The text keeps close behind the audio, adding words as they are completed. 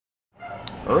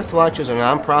Earthwatch is a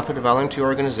nonprofit volunteer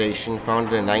organization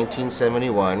founded in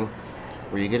 1971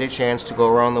 where you get a chance to go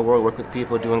around the world, work with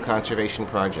people doing conservation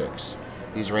projects.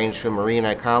 These range from marine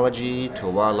ecology to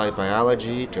wildlife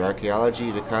biology to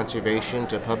archaeology to conservation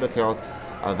to public health.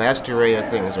 A vast array of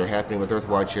things are happening with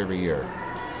Earthwatch every year.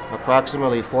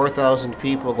 Approximately 4,000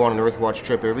 people go on an Earthwatch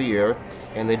trip every year,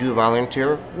 and they do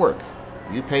volunteer work.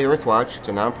 You pay Earthwatch, it's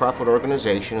a nonprofit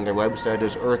organization, and their website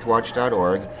is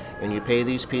earthwatch.org, and you pay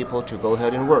these people to go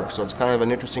ahead and work. So it's kind of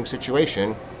an interesting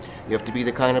situation. You have to be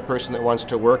the kind of person that wants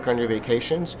to work on your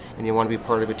vacations, and you want to be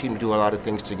part of a team to do a lot of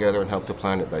things together and help the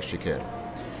planet best you can.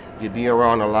 You'd be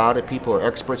around a lot of people who are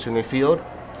experts in their field.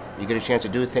 You get a chance to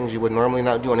do things you would normally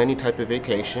not do on any type of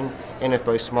vacation, and if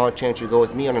by small chance you go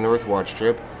with me on an Earthwatch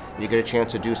trip, you get a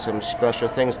chance to do some special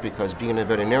things because being a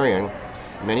veterinarian,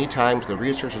 many times the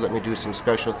researchers let me do some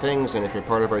special things, and if you're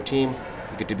part of our team,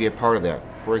 you get to be a part of that.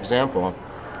 For example,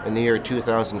 in the year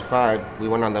 2005, we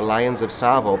went on the Lions of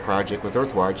Tsavo project with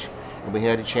Earthwatch, and we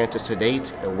had a chance to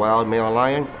sedate a wild male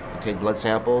lion and take blood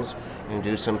samples and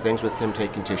do some things with him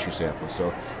taking tissue samples.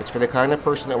 So it's for the kind of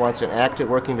person that wants an active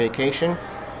working vacation,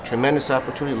 tremendous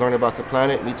opportunity to learn about the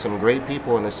planet, meet some great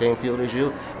people in the same field as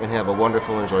you, and have a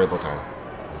wonderful, enjoyable time.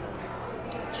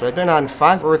 So I've been on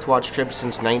 5 Earthwatch trips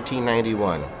since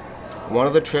 1991. One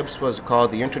of the trips was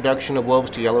called the Introduction of Wolves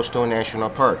to Yellowstone National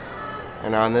Park.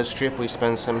 And on this trip we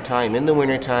spent some time in the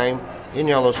wintertime in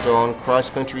Yellowstone,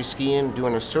 cross-country skiing,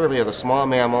 doing a survey of the small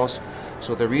mammals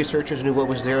so the researchers knew what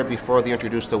was there before they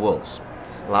introduced the wolves.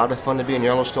 A lot of fun to be in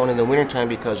Yellowstone in the wintertime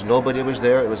because nobody was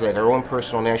there. It was like our own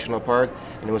personal national park,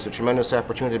 and it was a tremendous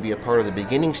opportunity to be a part of the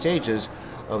beginning stages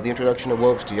of the introduction of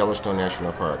wolves to Yellowstone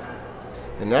National Park.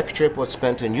 The next trip was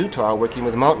spent in Utah working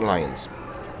with mountain lions.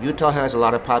 Utah has a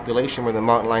lot of population where the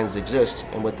mountain lions exist,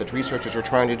 and what the researchers are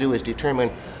trying to do is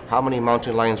determine how many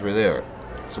mountain lions were there.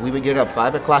 So we would get up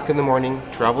 5 o'clock in the morning,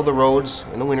 travel the roads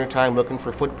in the wintertime looking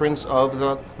for footprints of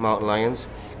the mountain lions,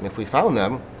 and if we found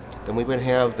them, then we would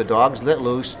have the dogs let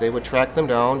loose, they would track them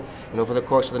down, and over the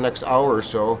course of the next hour or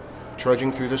so,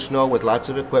 trudging through the snow with lots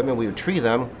of equipment, we would tree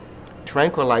them,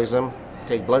 tranquilize them,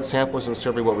 take blood samples, and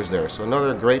survey what was there. So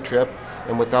another great trip,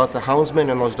 and without the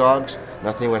houndsmen and those dogs,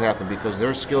 nothing would happen because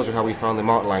their skills are how we found the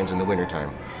mountain lions in the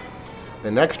wintertime.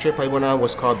 The next trip I went on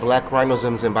was called Black Rhinos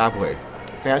in Zimbabwe.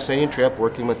 Fascinating trip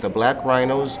working with the black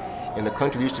rhinos in the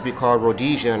country that used to be called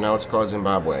Rhodesia, and now it's called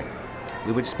Zimbabwe.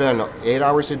 We would spend 8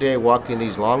 hours a day walking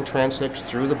these long transects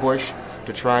through the bush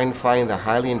to try and find the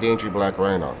highly endangered black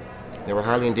rhino. They were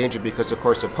highly endangered because, of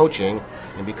course, of poaching,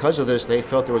 and because of this, they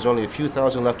felt there was only a few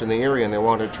thousand left in the area, and they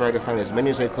wanted to try to find as many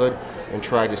as they could and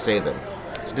try to save them.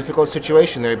 It's a difficult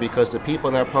situation there because the people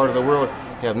in that part of the world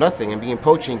have nothing, and being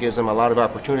poaching gives them a lot of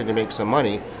opportunity to make some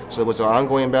money, so it was an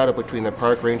ongoing battle between the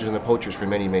park rangers and the poachers for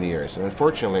many, many years, and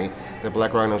unfortunately, the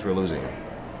black rhinos were losing.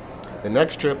 The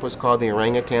next trip was called the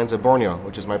Orangutans of Borneo,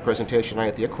 which is my presentation night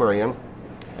at the aquarium.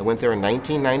 I went there in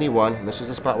 1991, and this is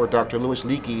the spot where Dr. Louis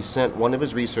Leakey sent one of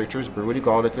his researchers, Berudi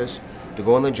Galdicus, to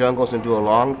go in the jungles and do a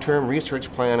long-term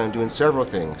research plan on doing several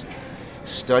things.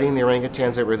 Studying the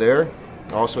orangutans that were there,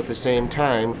 also at the same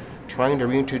time trying to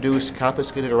reintroduce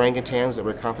confiscated orangutans that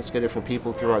were confiscated from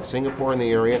people throughout Singapore and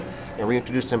the area and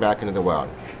reintroduce them back into the wild.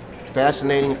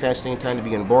 Fascinating time to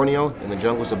be in Borneo, in the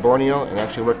jungles of Borneo, and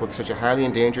actually work with such a highly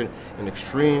endangered and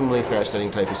extremely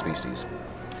fascinating type of species.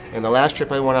 And the last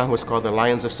trip I went on was called the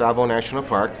Lions of Tsavo National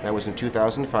Park. That was in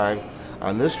 2005.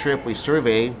 On this trip, we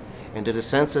surveyed and did a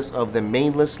census of the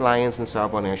mainless lions in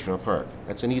Tsavo National Park.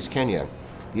 That's in East Kenya.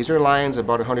 These are lions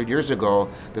about 100 years ago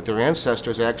that their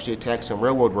ancestors actually attacked some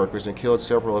railroad workers and killed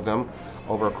several of them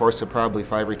over a course of probably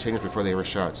 5 or 10 years before they were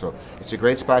shot. So it's a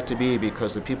great spot to be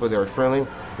because the people there are friendly,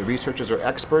 the researchers are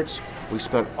experts. We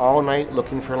spent all night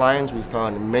looking for lions. We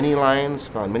found many lions,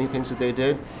 found many things that they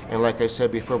did, and like I said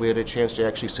before, we had a chance to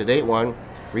actually sedate one,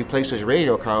 replace his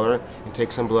radio collar, and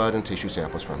take some blood and tissue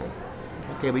samples from him.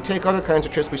 Okay, we take other kinds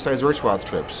of trips besides Earthwatch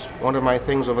trips. One of my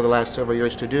things over the last several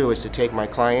years to do is to take my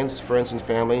clients, friends, and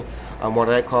family on what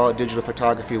I call digital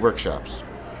photography workshops.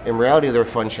 In reality, they're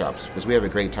fun shops because we have a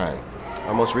great time.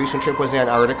 Our most recent trip was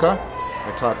Antarctica.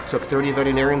 I took 30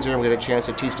 veterinarians there and we had a chance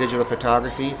to teach digital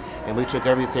photography, and we took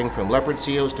everything from leopard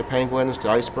seals to penguins to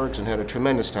icebergs and had a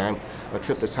tremendous time, a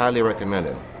trip that's highly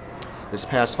recommended. This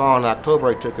past fall in October,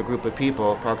 I took a group of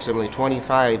people, approximately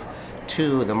 25,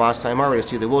 to the Masai Mara to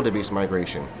see the wildebeest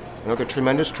migration. Another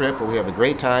tremendous trip where we have a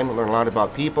great time, learn a lot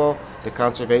about people, the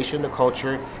conservation, the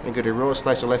culture, and get a real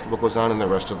slice of life of what goes on in the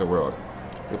rest of the world.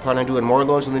 We plan on doing more of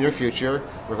those in the near future.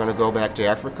 We're going to go back to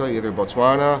Africa, either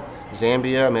Botswana,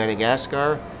 Zambia,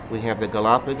 Madagascar. We have the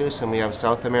Galapagos, and we have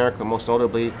South America, most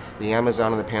notably the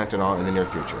Amazon and the Pantanal in the near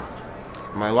future.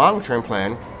 My long-term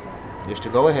plan is to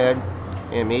go ahead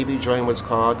and maybe join what's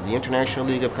called the International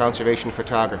League of Conservation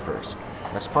Photographers.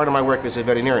 That's part of my work as a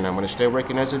veterinarian. I'm going to stay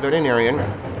working as a veterinarian.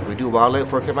 We do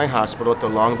wildlife work at my hospital, at the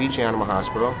Long Beach Animal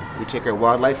Hospital. We take care of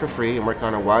wildlife for free and work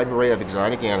on a wide array of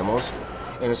exotic animals.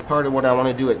 And as part of what I want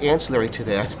to do ancillary to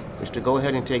that is to go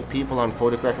ahead and take people on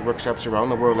photographic workshops around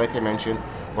the world, like I mentioned,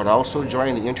 but also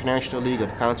join the International League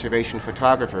of Conservation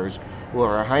Photographers, who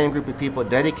are a high-end group of people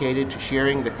dedicated to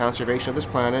sharing the conservation of this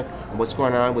planet and what's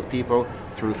going on with people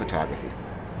through photography.